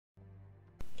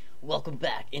Welcome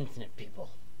back, internet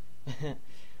people.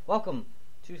 Welcome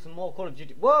to some more Call of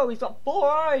Duty. Whoa, he's got 4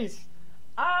 eyes!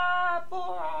 Ah,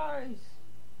 4 eyes!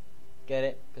 Get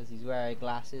it? Because he's wearing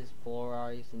glasses, 4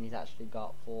 eyes, and he's actually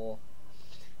got 4.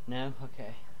 No?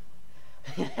 Okay.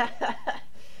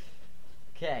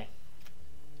 Okay.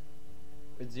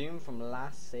 Resume from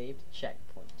last saved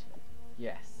checkpoint.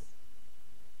 Yes.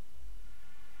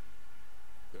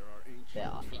 There are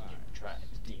ancient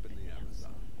tribes deep in the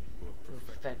Amazon who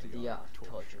perfected the art of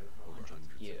torture over hundreds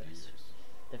of years.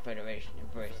 The Federation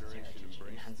embraces heritage,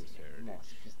 enhancing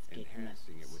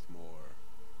it with more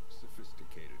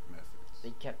sophisticated methods.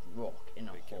 They kept Rourke in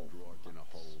a hole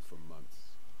for months.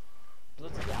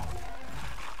 Bloody hell.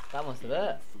 That must have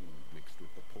hurt. Food mixed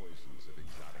with the poisons of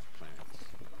exotic plants.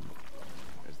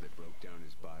 As they broke down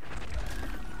his body,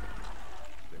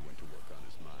 they went to work on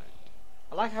his mind.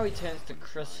 I like how he turns to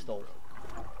crystal.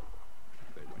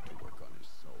 They went to work on his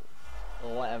soul.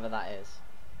 Or whatever that is.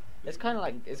 It's kind of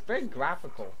like, it's very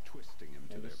graphical. Twisting him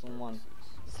to their Someone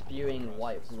purposes. spewing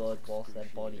white blood whilst their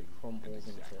body crumbles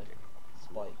into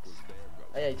spikes.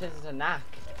 Oh yeah, he turns into Knack.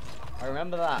 I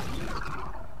remember that.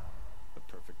 The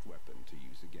perfect weapon to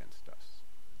use against us.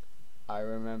 I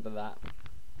remember that.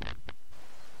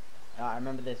 I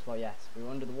remember this. Well, yes, we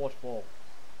were under the waterfall.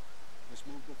 Let's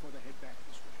move before they head back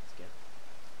this way. Let's go.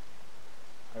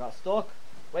 I got stuck.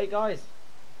 Wait, guys.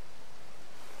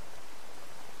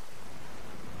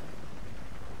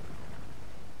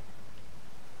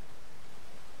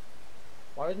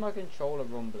 Why is my controller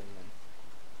rumbling then?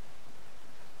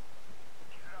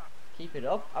 Keep it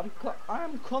up.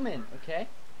 I'm coming. Okay.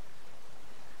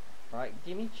 Right,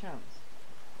 give me a chance.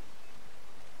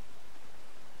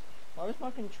 Why was my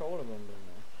controller rumbling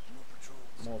there? More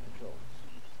patrols. More patrols.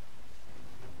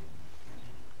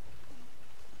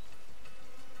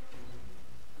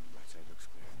 Right side looks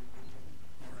clear.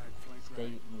 All right, flank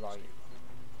Stay right.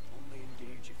 Only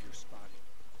engage if you're spotted.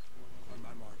 On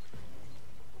my mark.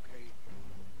 Okay.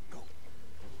 Go.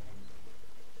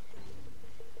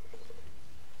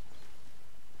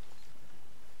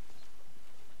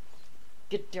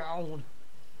 Get down.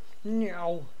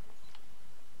 No.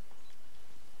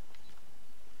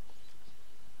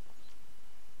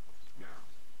 Now.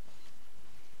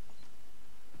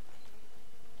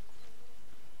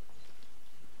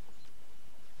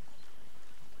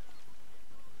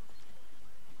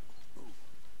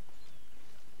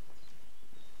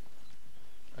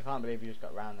 I can't believe you just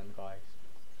got round them guys.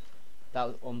 That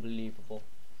was unbelievable.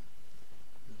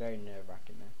 Very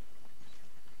nerve-wracking there.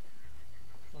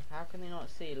 Look, how can they not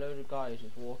see a load of guys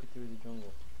just walking through the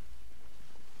jungle?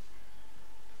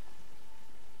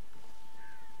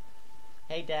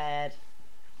 Hey Dad.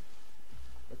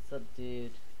 What's up,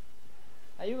 dude?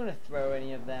 Are you gonna throw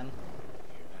any of them?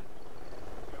 Hear that?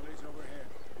 Belly's overhead.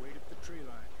 Wait at the tree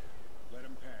line. Let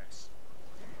them pass.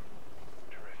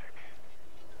 Terrific.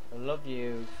 I love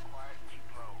you. Quiet, keep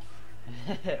low.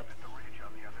 Up at the ridge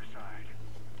on the other side.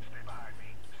 Stay behind me.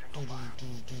 Single file.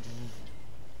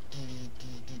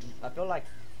 I feel like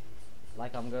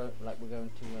we're going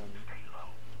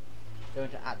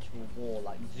to actual war,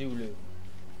 like Zulu,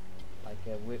 like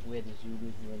we're the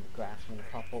Zulus and we're in the grass and we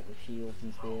pop up with shields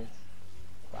and spears.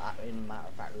 But in a matter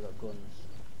of fact, we've got guns.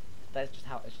 That's just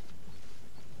how it's.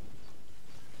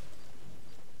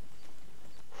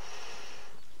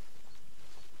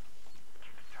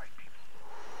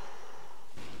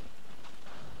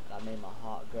 That made my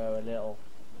heart go a little.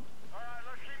 All right,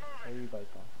 let's keep Where moving. you guys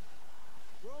gone?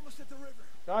 We're almost at the river.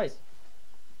 Guys,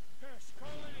 Pass, call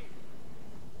in.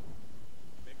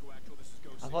 Mako Actual, this is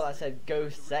Ghost I thought that 6. said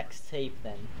Ghost Sex Tape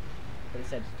then, but it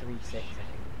said 3-6.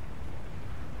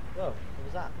 Whoa, what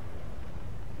was that?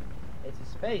 It's a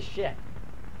spaceship.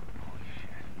 Holy shit.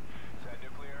 Is that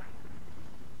nuclear?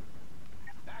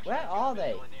 Where are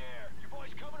they? In the air. You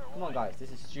boys coming or Come on, what? guys,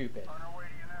 this is stupid. On our way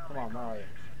to you now. Come on, where are you?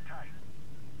 Sit tight.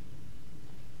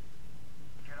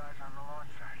 Get eyes on the launch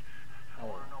site. I Oh.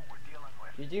 want to know what we're dealing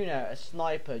with. You do know a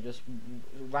sniper just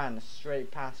ran straight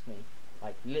past me,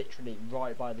 like literally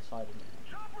right by the side of me.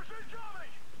 Choppers incoming!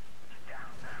 Get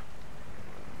down now.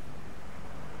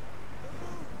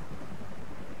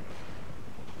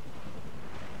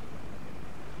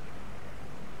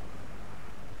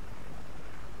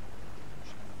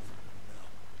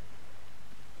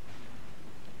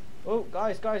 Oh,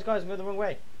 guys, we're the wrong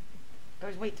way.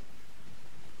 Guys, wait.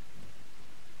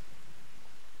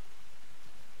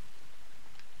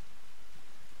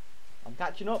 I'm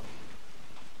catching up.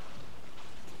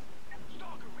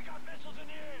 Stalker, we got missiles in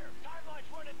the air.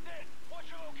 Timeline's running thin. What's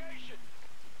your location?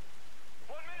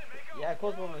 1 minute, Mako. Yeah, of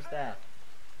course one was there.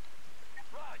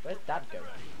 Right. Where's Dad go? Check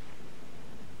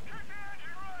the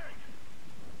engine running.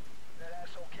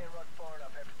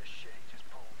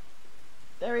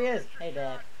 There he is. Hey,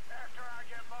 Dad. After I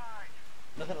get mine.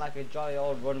 Nothing like a jolly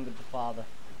old run with the father.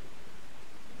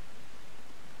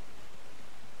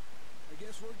 I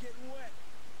guess we're getting wet.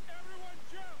 Everyone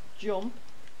jump! Jump.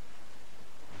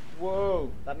 Whoa!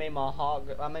 That made my heart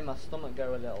go, that made my stomach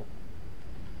go a little.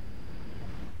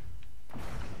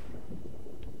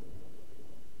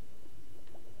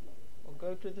 We'll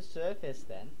go to the surface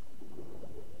then.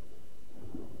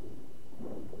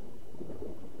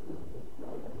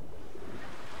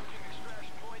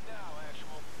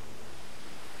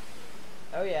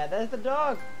 Oh yeah, there's the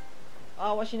dog.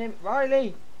 Oh, what's your name?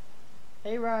 Riley.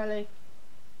 Hey Riley.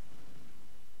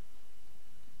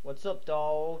 What's up,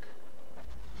 dog?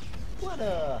 What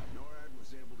a... NORAD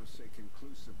was able to say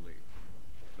conclusively.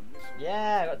 The missile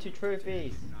Yeah, I got 2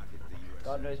 trophies. did not hit the US.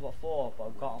 God knows what for, but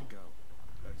I've got them. Go.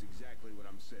 That's exactly what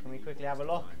I'm saying. Can we quickly have a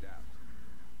look?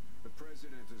 The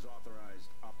president has authorized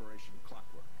Operation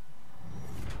Clockwork.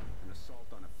 An assault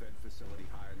on a Fed facility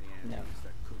high in the Andes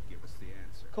that could give us the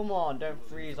answer. Come on, don't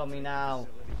freeze on me now.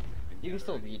 You can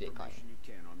still read it, can't you? You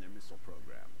can on their missile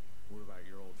program. What about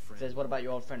your old It friend? says, what about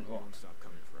your old friend Rourke? Won't stop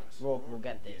coming for us. Rourke will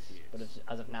get this, but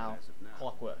as of now,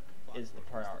 Clockwork is the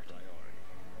priority.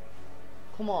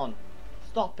 Come on,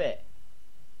 stop it.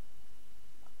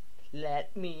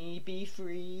 Let me be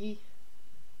free.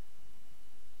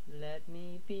 Let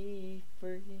me be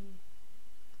free.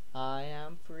 I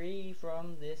am free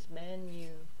from this menu.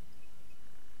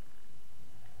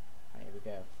 Right, here we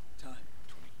go. Time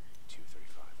 22:35.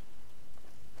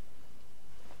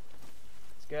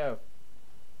 Let's go.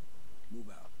 Move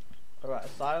out. Alright, a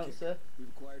silencer We've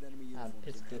acquired enemy uniforms and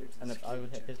pistol, headed to the and I will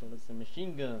security hit pistol checkpoint. as a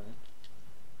machine gun.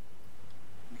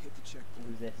 We hit the checkpoint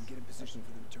Who's this? and get in position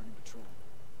for the returning patrol.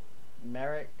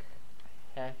 Merrick,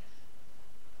 Hef,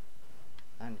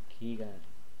 and Keegan.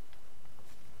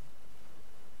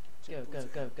 Go, go, Checkpoint's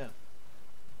go, ahead. go. You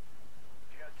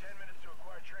got 10 minutes to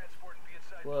acquire transport and be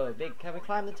inside. Whoa, big, can we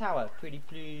climb the tower? Pretty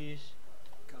please.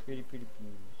 Copy. Pretty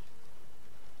please.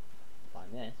 Climb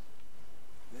this.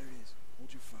 There it is.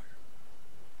 Hold your fire.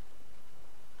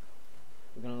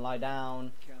 We're gonna lie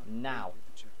down Count. now. Hit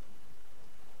the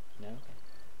checkpoint. No? Okay.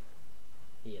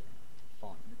 Here then.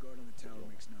 Fine. And the guard on the tower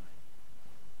makes 9.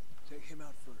 Take him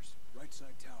out first. Right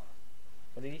side tower.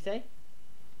 What did he say?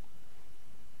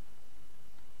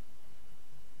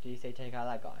 Did he say take out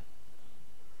that guy?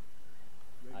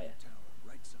 Radio yeah. tower.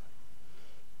 Right side.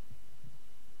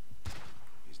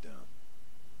 He's down.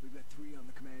 We've got 3 on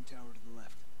the command tower to the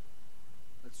left.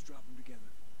 Let's drop them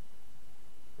together.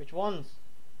 Which ones?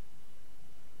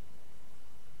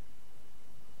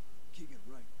 Keegan,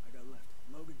 right. I got left.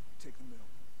 Logan, you take the middle.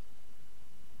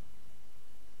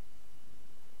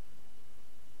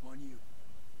 On you.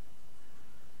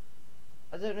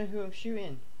 I don't know who I'm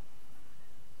shooting.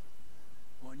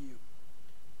 On you.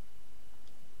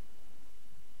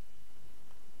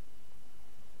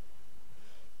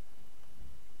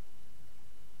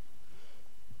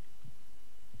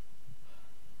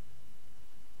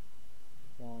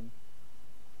 One.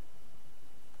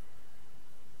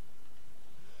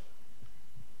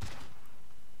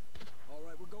 All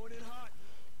right, we're going in hot.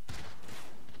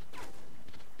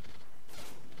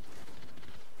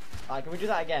 Alright, can we do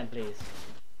that again, please?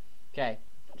 Okay,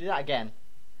 do that again.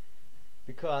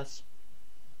 Because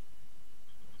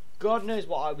God knows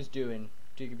what I was doing,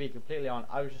 to be completely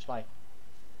honest. I was just like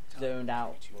zoned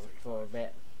out for a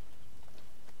bit.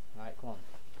 Alright, come on.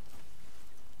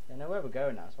 I know where we're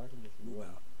going now, so I can just Move run.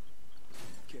 out.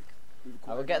 Kick. We've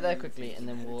I will acquired get there enemy quickly uniforms and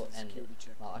then headed we'll to the end it. security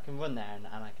checkpoint. Well, I can run there and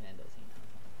I can end it at the same time.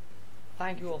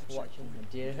 Thank you all for watching. I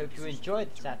did hope you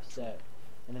enjoyed this episode.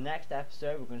 In the next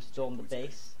episode, we're going to storm the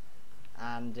base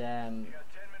and You got 10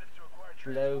 minutes to acquire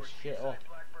blow transport and be shit inside up.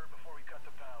 Blackbird before we cut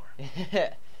the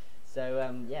power.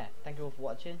 So yeah, thank you all for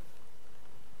watching.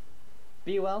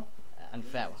 Be well and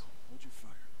farewell.